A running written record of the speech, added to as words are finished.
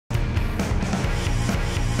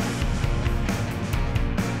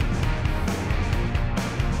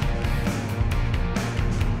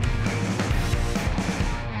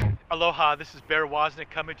Aloha, this is Bear Woznick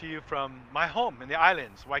coming to you from my home in the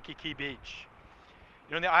islands, Waikiki Beach.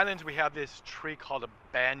 You know, in the islands we have this tree called a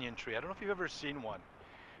banyan tree. I don't know if you've ever seen one,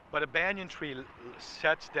 but a banyan tree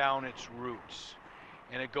sets down its roots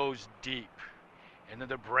and it goes deep. And then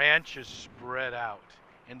the branches spread out.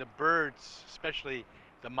 And the birds, especially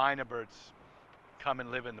the myna birds, come and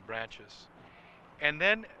live in the branches. And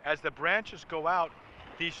then as the branches go out,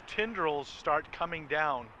 these tendrils start coming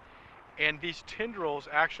down, and these tendrils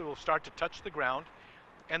actually will start to touch the ground,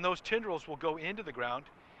 and those tendrils will go into the ground,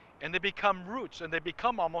 and they become roots, and they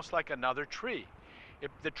become almost like another tree.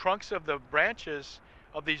 If the trunks of the branches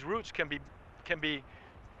of these roots can be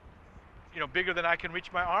bigger than I can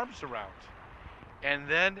reach my arms around. And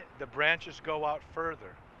then the branches go out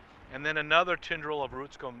further, and then another tendril of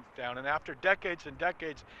roots come down, and after decades and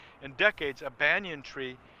decades and decades, a banyan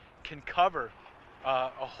tree can cover a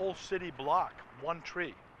whole city block, one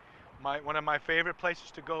tree. One of my favorite places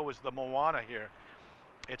to go is the Moana here.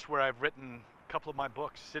 It's where I've written a couple of my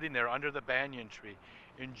books, sitting there under the banyan tree,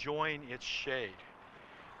 enjoying its shade.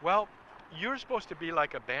 Well, you're supposed to be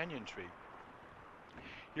like a banyan tree.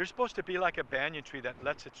 You're supposed to be like a banyan tree that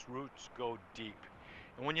lets its roots go deep.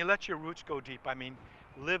 And when you let your roots go deep, I mean,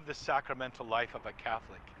 live the sacramental life of a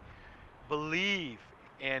Catholic. Believe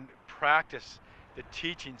and practice the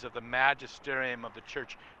teachings of the magisterium of the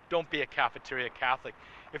church. Don't be a cafeteria Catholic.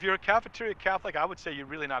 If you're a cafeteria Catholic, I would say you're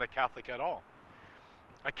really not a Catholic at all.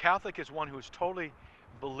 A Catholic is one who totally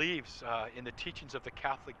believes in the teachings of the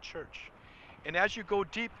Catholic Church. And as you go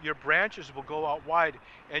deep, your branches will go out wide,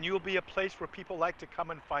 and you'll be a place where people like to come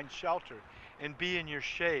and find shelter and be in your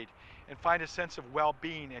shade and find a sense of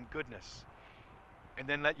well-being and goodness. And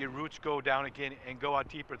then let your roots go down again and go out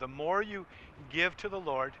deeper. The more you give to the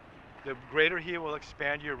Lord, the greater He will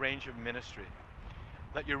expand your range of ministry.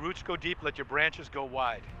 Let your roots go deep, let your branches go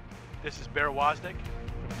wide. This is Bear Woznick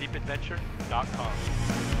from deepadventure.com.